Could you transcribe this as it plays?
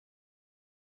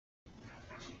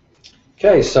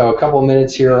Okay, so a couple of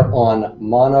minutes here on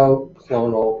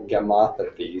monoclonal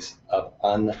gammopathies of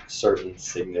uncertain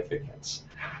significance.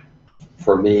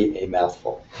 For me, a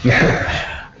mouthful.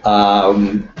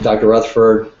 Dr.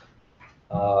 Rutherford,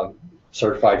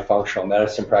 certified functional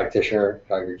medicine practitioner.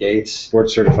 Dr. Gates,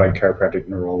 board-certified chiropractic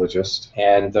neurologist.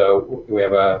 And we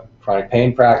have a chronic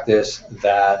pain practice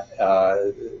that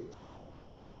a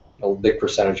big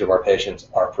percentage of our patients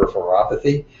are peripheral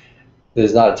neuropathy.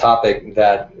 This is not a topic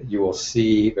that you will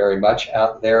see very much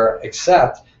out there,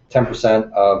 except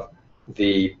 10% of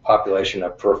the population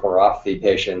of peripheral neuropathy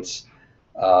patients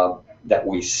that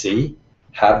we see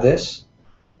have this.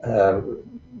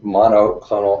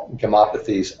 Monoclonal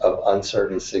gammopathies of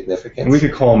uncertain significance. And we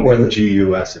could call them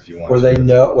MGUS if you want. Whether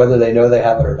they know they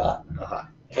have it or not.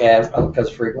 And because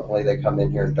frequently they come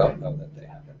in here and don't know that they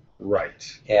have it.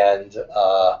 Right. And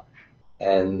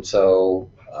so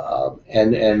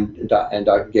and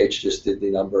Dr. Gates just did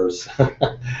the numbers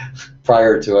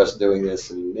prior to us doing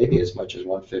this, and maybe as much as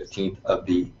 1/15 of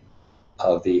the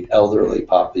elderly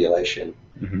population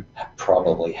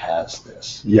probably has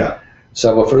this. Yeah.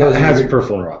 So for those has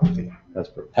peripheral neuropathy. Has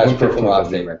peripheral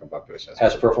neuropathy.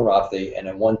 Has peripheral neuropathy, and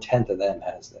then 1/10 of them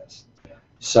has this.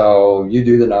 So you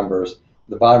do the numbers.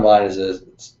 The bottom line is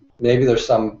maybe there's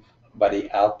somebody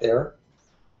out there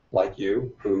like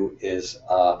you who is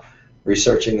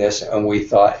researching this, and we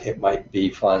thought it might be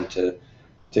fun to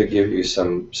give you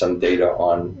some data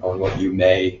on what you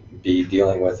may be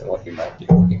dealing with and what you might be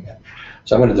looking at.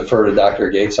 So I'm going to defer to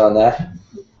Dr. Gates on that.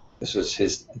 This was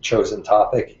his chosen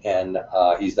topic, and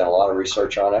he's done a lot of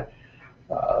research on it.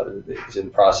 He's in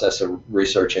the process of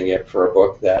researching it for a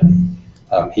book that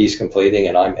he's completing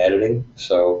and I'm editing.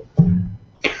 So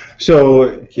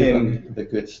in the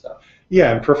good stuff.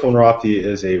 Yeah, and peripheral neuropathy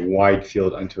is a wide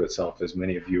field unto itself, as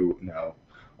many of you know.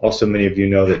 Also, many of you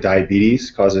know that diabetes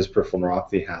causes peripheral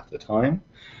neuropathy half the time.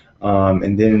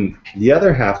 And then the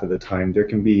other half of the time, there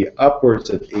can be upwards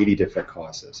of 80 different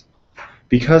causes.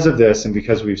 Because of this, and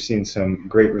because we've seen some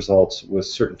great results with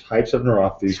certain types of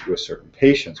neuropathies with certain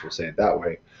patients, we'll say it that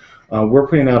way, we're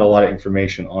putting out a lot of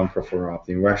information on peripheral neuropathy.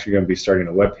 And we're actually going to be starting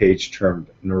a webpage termed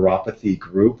Neuropathy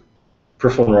Group,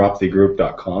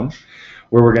 peripheralneuropathygroup.com,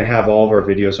 where we're going to have all of our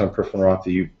videos on peripheral neuropathy.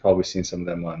 You've probably seen some of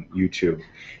them on YouTube.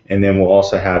 And then we'll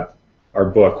also have our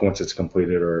book once it's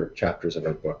completed, or chapters of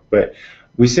our book. But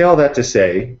we say all that to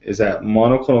say is that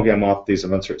monoclonal gammopathies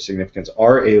of uncertain significance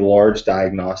are a large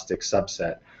diagnostic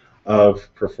subset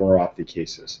of peripheral neuropathy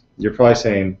cases. You're probably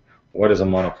saying, what is a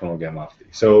monoclonal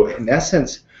gammopathy? So in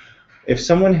essence, if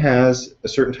someone has a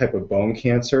certain type of bone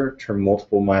cancer, termed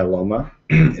multiple myeloma,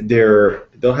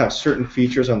 they'll have certain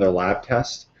features on their lab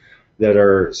test that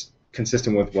are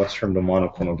consistent with what's termed a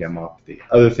monoclonal gammopathy.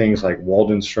 Other things like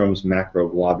Waldenstrom's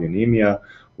macroglobulinemia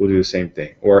will do the same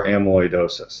thing, or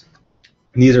amyloidosis.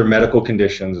 And these are medical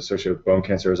conditions associated with bone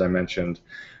cancer, as I mentioned,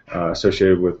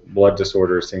 associated with blood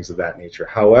disorders, things of that nature.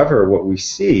 However, what we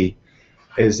see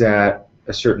is that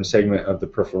a certain segment of the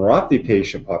peripheral neuropathy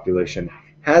patient population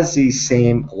has these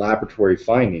same laboratory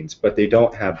findings, but they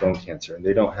don't have bone cancer and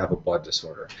they don't have a blood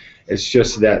disorder. It's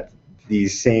just that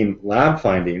these same lab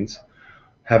findings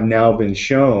have now been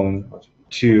shown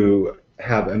to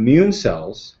have immune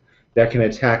cells that can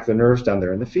attack the nerves down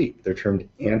there in the feet. They're termed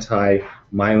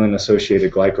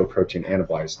anti-myelin-associated glycoprotein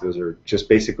antibodies. Those are just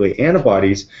basically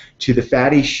antibodies to the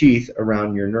fatty sheath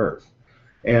around your nerve.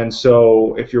 And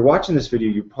so if you're watching this video,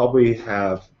 you probably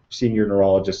have seen your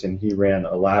neurologist, and he ran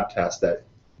a lab test that,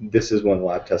 this is one of the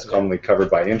lab tests commonly covered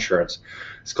by insurance.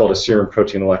 It's called a serum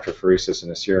protein electrophoresis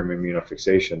and a serum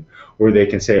immunofixation, where they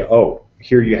can say, oh,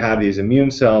 here you have these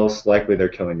immune cells, likely they're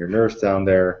killing your nerves down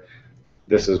there.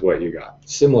 This is what you got.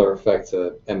 Similar effect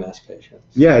to MS patients.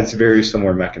 Yeah, it's a very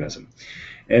similar mechanism.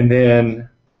 And then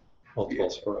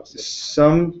multiple sclerosis.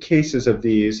 Some cases of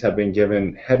these have been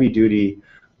given heavy-duty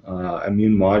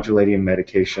immune modulating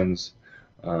medications.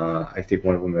 I think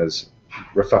one of them is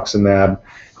rituximab,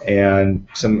 and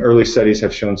some early studies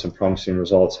have shown some promising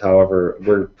results. However,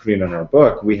 we're putting in our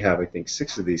book, we have, I think,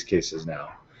 6 of these cases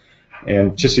now.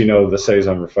 And just so you know, the studies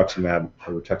on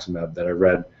rituximab that I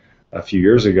read a few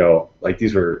years ago, like,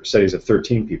 these were studies of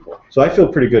 13 people. So I feel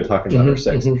pretty good talking about our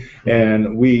 6.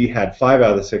 And we had 5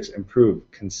 out of the 6 improve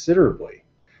considerably.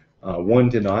 1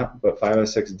 did not, but 5 out of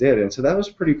 6 did. And so that was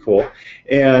pretty cool.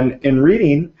 And in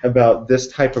reading about this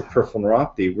type of peripheral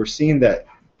neuropathy, we're seeing that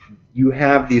you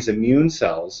have these immune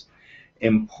cells.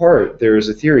 In part, there is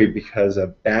a theory because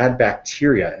of bad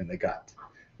bacteria in the gut.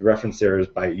 The reference there is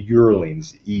by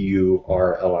Urlings,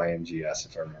 E-U-R-L-I-N-G-S,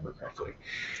 if I remember correctly.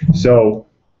 So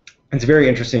it's very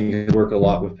interesting to work a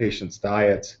lot with patients'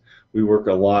 diets, we work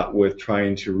a lot with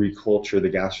trying to reculture the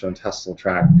gastrointestinal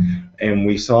tract, and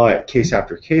we saw it case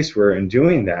after case where in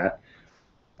doing that,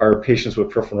 our patients with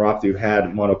peripheral neuropathy who had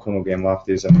monoclonal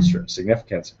gammopathies of a certain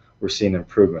significance were seeing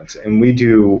improvements. And we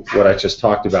do what I just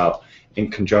talked about in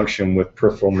conjunction with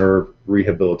peripheral nerve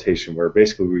rehabilitation, where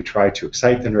basically we try to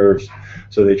excite the nerves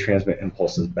so they transmit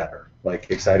impulses better,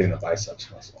 like exciting the biceps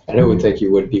muscle. And I would think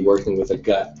you would be working with a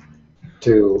gut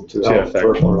to help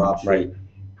peripheral neuropathy, right,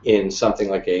 in something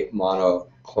like a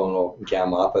monoclonal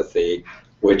gammopathy,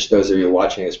 which those of you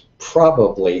watching this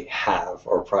probably have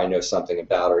or probably know something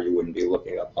about, or you wouldn't be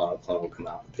looking up monoclonal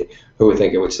gammopathy. Who would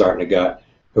think it would start in the gut?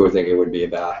 Who would think it would be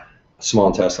about small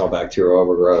intestinal bacterial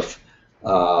overgrowth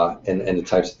and the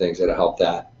types of things that help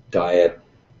that diet,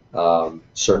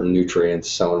 certain nutrients,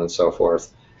 so on and so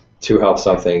forth, to help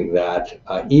something that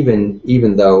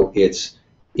even though it's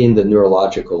in the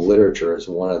neurological literature as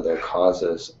one of the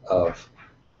causes of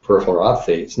peripheral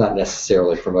neuropathy, it's not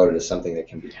necessarily promoted as something that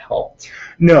can be helped.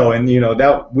 No, and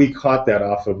that we caught that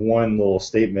off of one little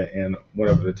statement in one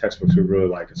of the textbooks we really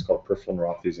like. It's called Peripheral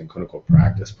Neuropathies in Clinical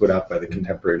Practice, put out by the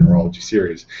Contemporary Neurology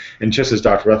Series. And just as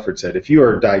Dr. Rutherford said, if you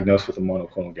are diagnosed with a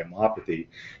monoclonal gammopathy,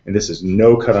 and this is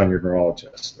no cut on your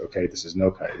neurologist, okay, this is no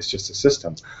cut, it's just a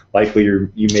system, likely you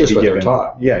may be given,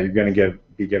 yeah, you're going to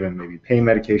be given maybe pain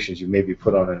medications, you may be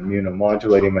put on an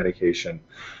immunomodulating medication,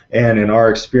 and in our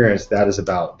experience, that is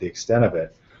about the extent of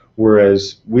it.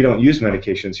 Whereas we don't use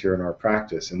medications here in our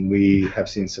practice, and we have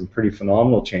seen some pretty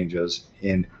phenomenal changes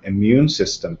in immune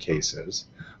system cases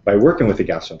by working with the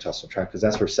gastrointestinal tract, because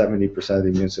that's where 70% of the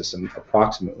immune system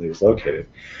approximately is located.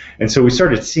 And so we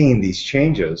started seeing these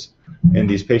changes in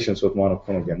these patients with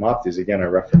monoclonal gammopathies. Again, I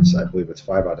reference, I believe it's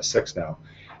 5 out of 6 now.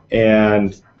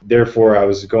 And therefore, I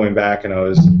was going back and I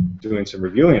was doing some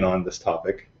reviewing on this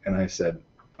topic, and I said,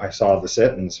 I saw the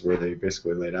sentence where they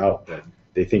basically laid out that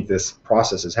they think this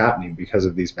process is happening because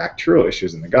of these bacterial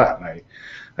issues in the gut, and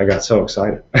I got so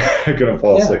excited I couldn't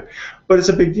fall asleep. But it's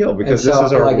a big deal because this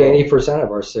is our like 80% of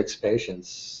our 6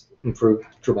 patients improved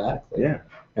dramatically. Yeah.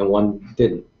 And 1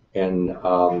 didn't, and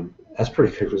that's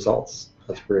pretty good results.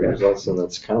 That's pretty good results, and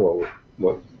that's kind of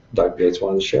what Dr. Gates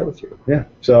wanted to share with you. Yeah.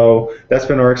 So that's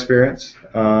been our experience.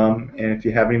 And if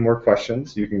you have any more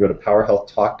questions, you can go to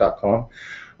powerhealthtalk.com.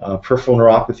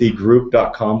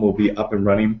 Peripheralneuropathygroup.com will be up and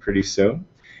running pretty soon,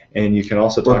 and you can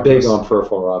also talk. We're big on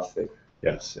peripheral neuropathy.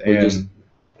 Yes, we just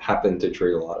happen to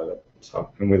treat a lot of it. So,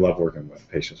 and we love working with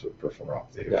patients with peripheral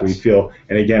neuropathy. Yes. If we feel,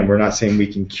 and again, we're not saying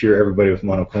we can cure everybody with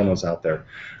monoclonals out there,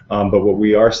 but what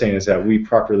we are saying is that we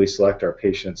properly select our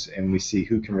patients, and we see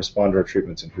who can respond to our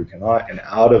treatments and who cannot, and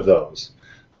out of those,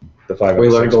 the 5 we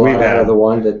learned a lot out of the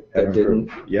one that didn't.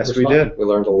 Yes, respond. we did. We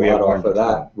learned a lot off of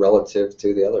that relative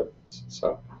to the other.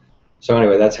 So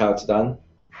anyway, that's how it's done.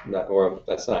 Or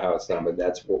that's not how it's done, but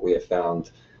that's what we have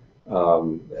found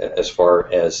as far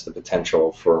as the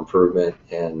potential for improvement.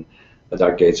 And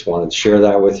Dr. Gates wanted to share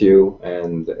that with you.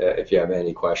 And if you have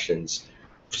any questions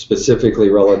specifically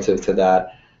relative to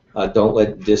that, don't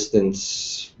let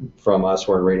distance from us,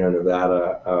 we're in Reno,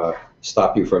 Nevada,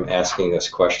 stop you from asking us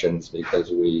questions,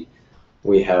 because we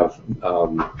have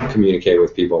communicated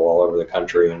with people all over the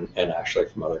country and actually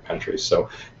from other countries. So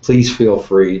please feel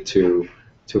free to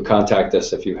contact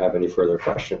us if you have any further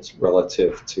questions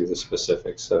relative to the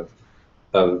specifics of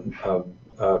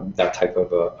that type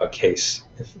of a case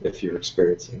if you're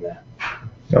experiencing that.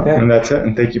 Okay. And that's it,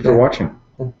 and thank you for watching.